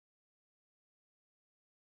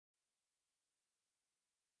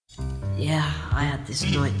Yeah, I had this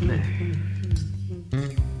nightmare.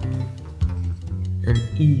 An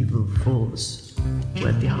evil force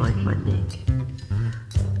went behind my neck,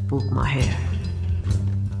 pulled my hair.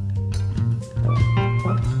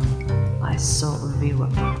 I saw a mirror.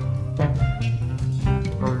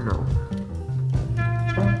 Oh no.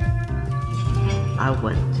 I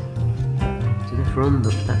went to the front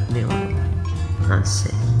of that mirror and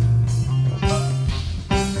said,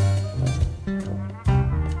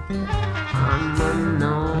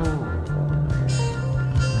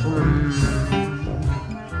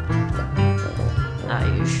 are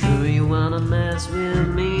you sure you wanna mess with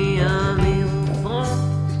me? I'm evil force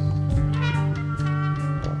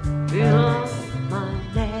behind my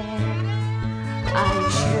neck. Are you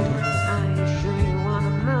sure you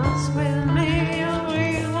wanna mess with me? I'm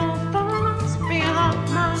evil force behind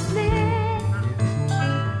my neck.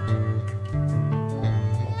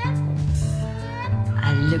 I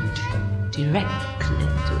looked directly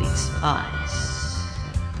into its eyes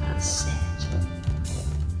and said,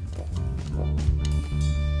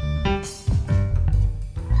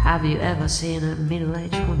 have you ever seen a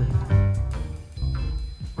middle-aged woman?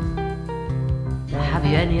 Have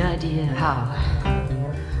you any idea how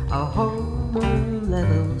our hormone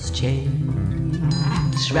levels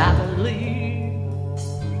change rapidly?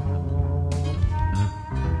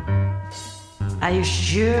 Are you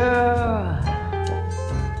sure?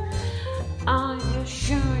 Are you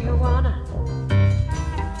sure you wanna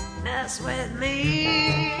mess with me?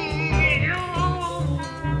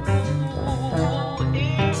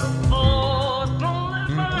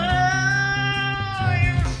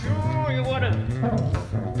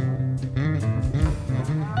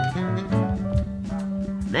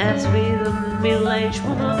 Mess with a middle-aged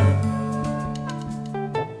woman.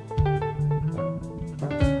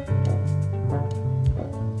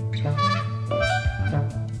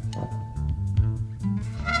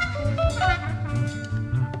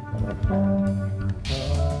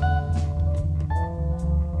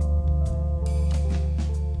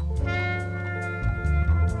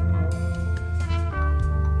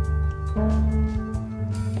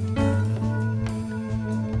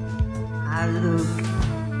 I look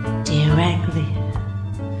directly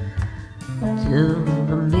to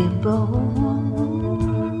the mirror.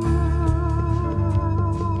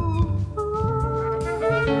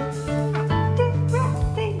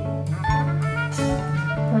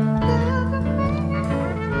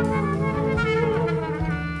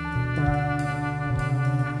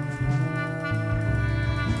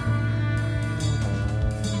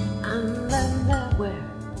 And then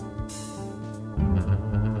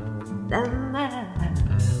there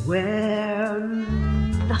were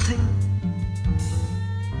nothing.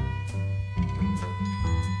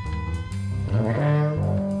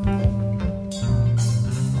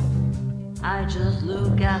 I just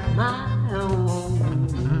look at my own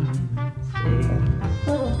face.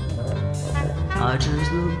 I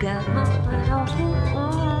just look at my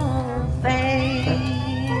own face.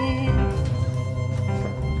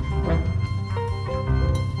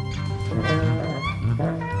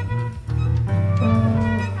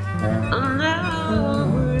 And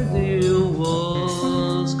everything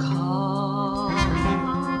was calm.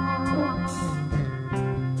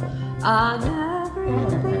 And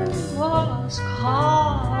everything was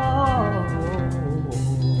calm.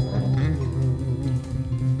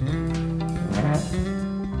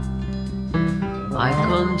 I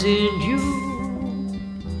continue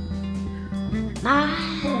my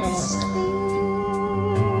sleep.